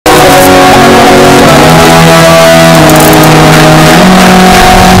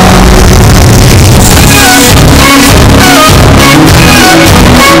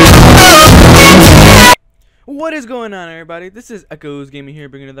everybody? This is Echoes Gaming here,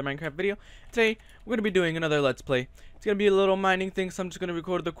 bringing another Minecraft video. Today, we're going to be doing another Let's Play. It's going to be a little mining thing, so I'm just going to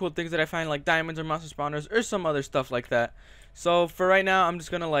record the cool things that I find, like diamonds or monster spawners, or some other stuff like that. So, for right now, I'm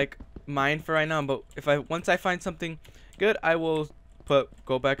just going to, like, mine for right now, but once I find something good, I will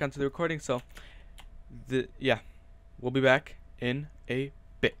go back onto the recording, so, yeah, we'll be back in a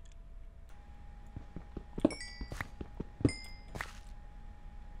bit.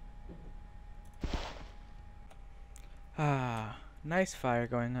 Ah, nice fire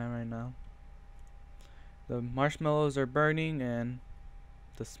going on right now. The marshmallows are burning and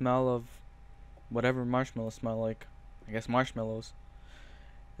the smell of whatever marshmallows smell like, I guess marshmallows,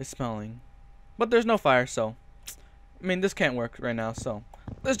 is smelling. But there's no fire, so, I mean, this can't work right now, so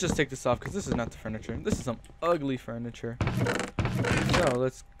let's just take this off because this is not the furniture. This is some ugly furniture. So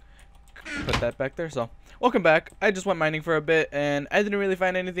let's put that back there. So welcome back. I just went mining for a bit and I didn't really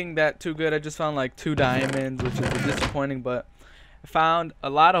find anything that too good. I just found like 2 diamonds, which is disappointing, but I found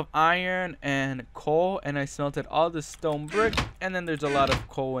a lot of iron and coal, and I smelted all the stone brick, and then there's a lot of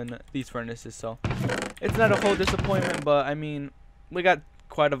coal in these furnaces, so it's not a whole disappointment, but I mean, we got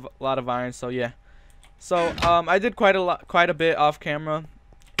quite a lot of iron, so yeah. So I did quite a bit off camera,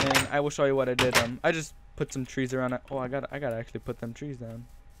 and I will show you what I did. I just put some trees around it. Oh, I gotta actually put them trees down.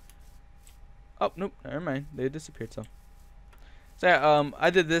 Oh, nope, never mind. They disappeared, so yeah, I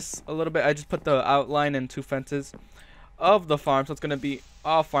did this a little bit. I just put the outline and 2 fences of the farm, so it's gonna be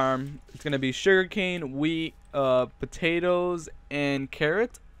all farm. It's gonna be sugarcane, wheat, potatoes, and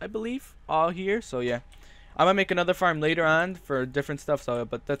carrot, I believe, all here. So yeah, I'm gonna make another farm later on for different stuff. So,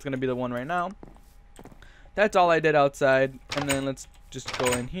 but that's gonna be the one right now. That's all I did outside, and then let's just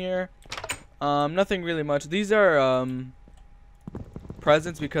go in here. Nothing really much. These are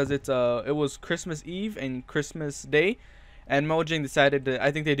presents because it was Christmas Eve and Christmas Day, and Mojang decided to,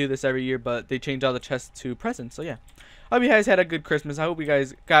 I think they do this every year, but they changed all the chests to presents. So yeah, I hope you guys had a good Christmas. I hope you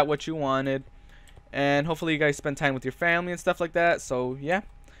guys got what you wanted, and hopefully you guys spent time with your family and stuff like that. So yeah,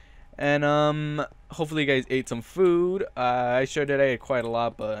 and hopefully you guys ate some food. I sure did. I ate quite a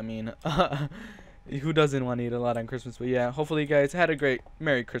lot, but I mean, who doesn't want to eat a lot on Christmas? But yeah, hopefully you guys had a great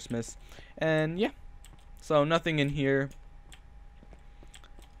Merry Christmas. And yeah, so nothing in here.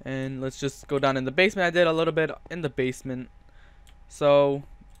 And let's just go down in the basement. I did a little bit in the basement. So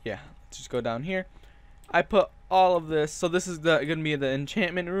yeah, let's just go down here. I put all of this. So this is gonna be the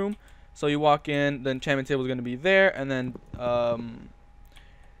enchantment room. So you walk in, the enchantment table is gonna be there, and then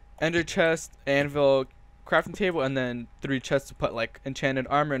ender chest, anvil, crafting table, and then 3 chests to put like enchanted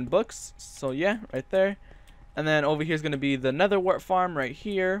armor and books. So yeah, right there. And then over here is gonna be the nether wart farm right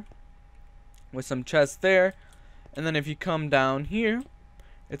here, with some chests there. And then if you come down here,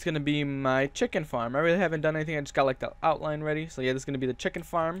 it's gonna be my chicken farm. I really haven't done anything. I just got like the outline ready. So yeah, this is gonna be the chicken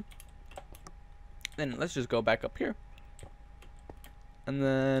farm. Then let's just go back up here. And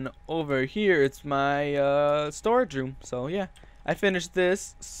then over here, it's my storage room. So yeah, I finished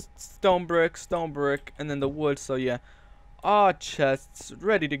this stone brick, and then the wood. So yeah, all chests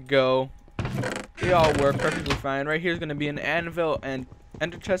ready to go. They all work perfectly fine. Right here is gonna be an anvil and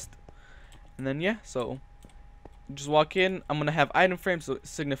ender chest. And then yeah, so just walk in. I'm gonna have item frames to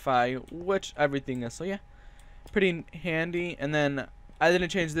signify which everything is. So yeah, pretty handy. And then I didn't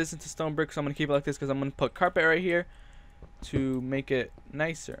change this into stone brick, so I'm gonna keep it like this because I'm gonna put carpet right here to make it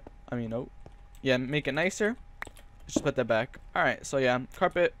nicer. I mean, oh yeah, make it nicer. Just put that back. All right, so yeah,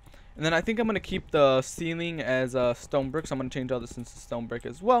 carpet. And then I think I'm gonna keep the ceiling as stone brick, so I'm gonna change all this into stone brick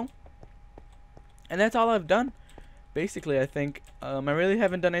as well. And that's all I've done, basically. I think I really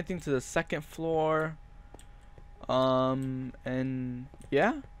haven't done anything to the 2nd floor. And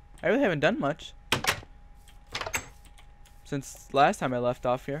yeah, I really haven't done much since last time I left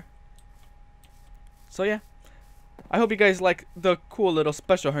off here. So yeah, I hope you guys like the cool little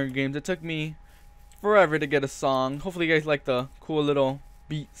special Hunger Games. It took me forever to get a song. Hopefully you guys like the cool little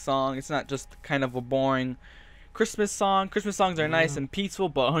beat song. It's not just kind of a boring Christmas song. Christmas songs are nice and peaceful,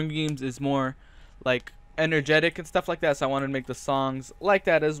 but Hunger Games is more like energetic and stuff like that, so I wanted to make the songs like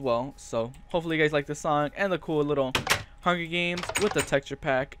that as well. So hopefully you guys like the song and the cool little Hunger Games with the texture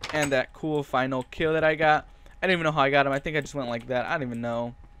pack and that cool final kill that I got. I don't even know how I got him. I think I just went like that. I don't even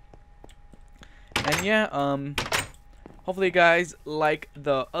know. And yeah, hopefully you guys like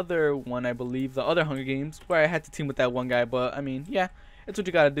the other one, I believe, the other Hunger Games where I had to team with that one guy. But I mean, yeah, it's what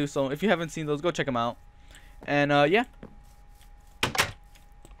you gotta do. So if you haven't seen those, go check them out. And yeah,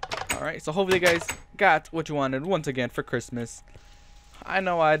 alright, so hopefully you guys got what you wanted once again for Christmas. I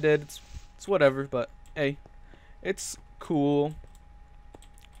know I did. It's whatever, but hey, it's cool.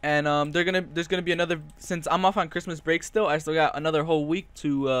 And there's gonna be another, since I'm off on Christmas break still, I still got another whole week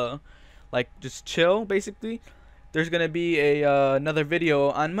to like just chill basically. there's gonna be a another video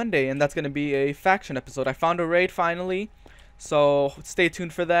on Monday, and that's gonna be a faction episode. I found a raid finally, so stay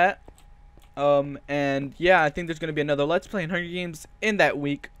tuned for that. And yeah, I think there's gonna be another Let's Play in Hunger Games in that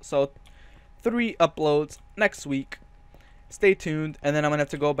week. So 3 uploads next week. Stay tuned, and then I'm gonna have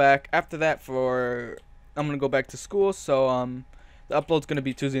to go back after that for I'm gonna go back to school. So the upload's gonna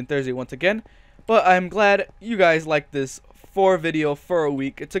be Tuesday and Thursday once again. But I'm glad you guys liked this 4 video for a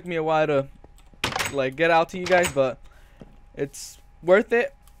week. It took me a while to like get out to you guys, but it's worth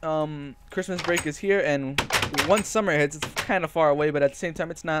it. Christmas break is here, and once summer hits, it's kind of far away, but at the same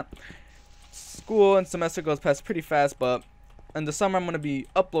time, it's not. School and semester goes past pretty fast, but in the summer I'm gonna be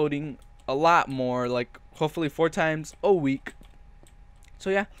uploading a lot more, like hopefully 4 times a week. So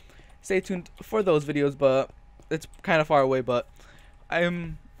yeah, stay tuned for those videos, but it's kind of far away. But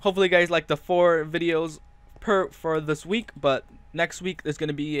hopefully you guys like the 4 videos for this week. But next week there's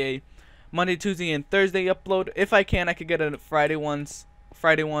gonna be a Monday, Tuesday, and Thursday upload. If I can, I could get a Friday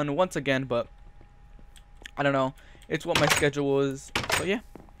one once again, but I don't know. It's what my schedule is. So yeah.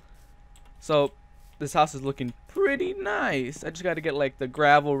 So this house is looking pretty nice. I just got to get like the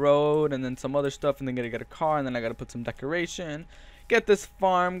gravel road and then some other stuff, and then gotta get a car, and then I got to put some decoration, get this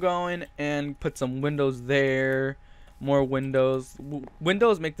farm going, and put some windows there. More windows.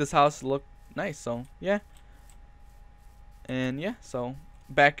 Windows make this house look nice. So yeah. And yeah, so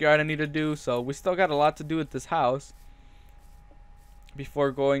backyard I need to do. So we still got a lot to do with this house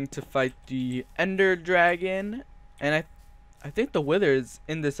before going to fight the Ender Dragon, and I think the Wither is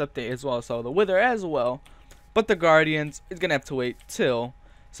in this update as well, so the Wither as well. But the Guardians is gonna have to wait till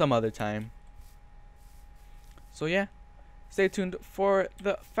some other time. So yeah, stay tuned for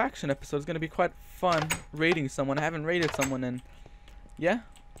the faction episode. It's gonna be quite fun raiding someone. I haven't raided someone, and yeah,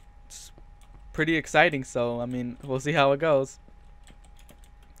 it's pretty exciting. So I mean, we'll see how it goes.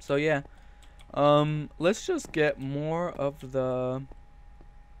 So yeah, let's just get more of the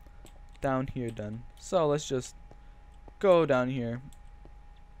down here done. So let's just go down here.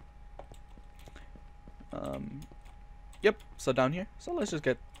 Yep, so down here. So let's just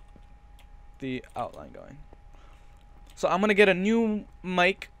get the outline going. So I'm gonna get a new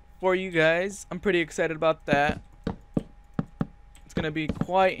mic for you guys. I'm pretty excited about that. It's gonna be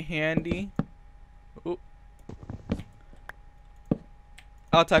quite handy. Ooh.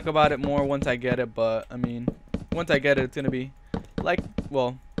 I'll talk about it more once I get it, but I mean, once I get it, it's gonna be like,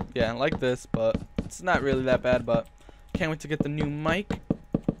 well, yeah, like this, but it's not really that bad. But can't wait to get the new mic.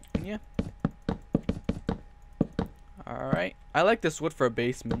 And yeah. Alright. I like this wood for a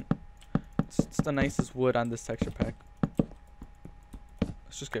basement. It's the nicest wood on this texture pack.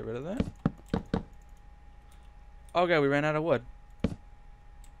 Let's just get rid of that. Okay, we ran out of wood.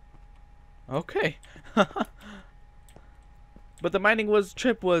 Okay. But the mining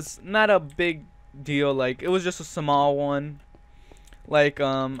trip was not a big deal. Like, it was just a small one. Like,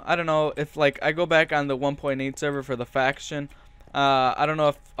 I don't know if, like, I go back on the 1.8 server for the faction. I don't know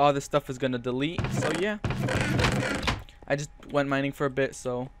if all this stuff is gonna delete. So, yeah. I just went mining for a bit,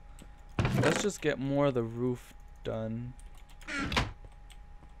 so let's just get more of the roof done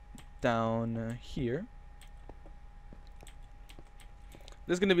down here.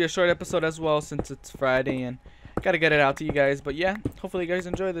 This is gonna be a short episode as well, since it's Friday and gotta get it out to you guys. But yeah, hopefully you guys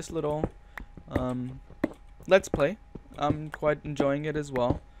enjoy this little let's play. I'm quite enjoying it as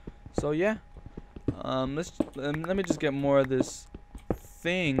well. So yeah, let me just get more of this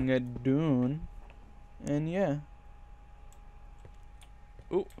thing done, and yeah.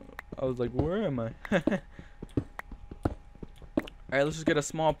 Ooh, I was like, where am I? Alright, let's just get a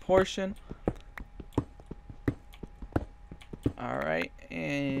small portion. Alright,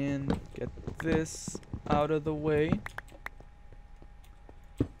 and get this out of the way.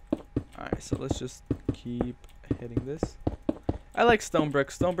 Alright, so let's just keep hitting this. I like stone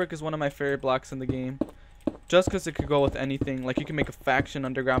brick. Stone brick is one of my favorite blocks in the game. Just because it could go with anything. Like, you can make a faction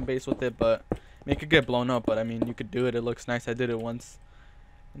underground base with it, but I mean, it could get blown up. But I mean, you could do it. It looks nice. I did it once.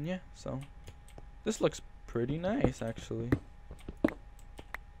 And yeah, so this looks pretty nice, actually.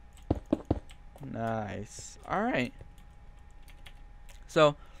 Nice. Alright.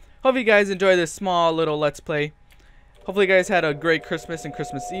 So, hope you guys enjoy this small little let's play. Hopefully you guys had a great Christmas and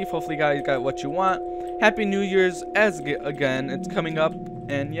Christmas Eve. Hopefully you guys got what you want. Happy New Year's again. It's coming up.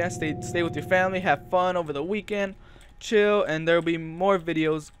 And yeah, stay with your family. Have fun over the weekend. Chill. And there will be more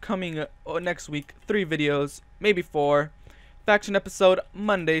videos coming next week. 3 videos. Maybe 4. Faction episode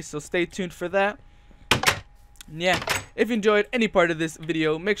Monday, so stay tuned for that. And yeah, if you enjoyed any part of this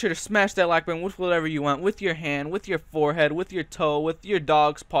video, make sure to smash that like button with whatever you want, with your hand, with your forehead, with your toe, with your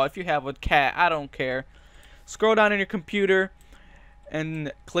dog's paw. If you have a cat, I don't care. Scroll down on your computer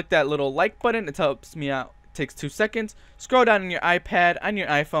and click that little like button. It helps me out Takes 2 seconds. Scroll down on your iPad, on your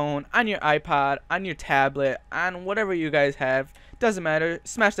iPhone, on your iPod, on your tablet, on whatever you guys have. Doesn't matter.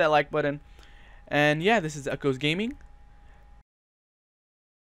 Smash that like button. And yeah, this is Echoes Gaming.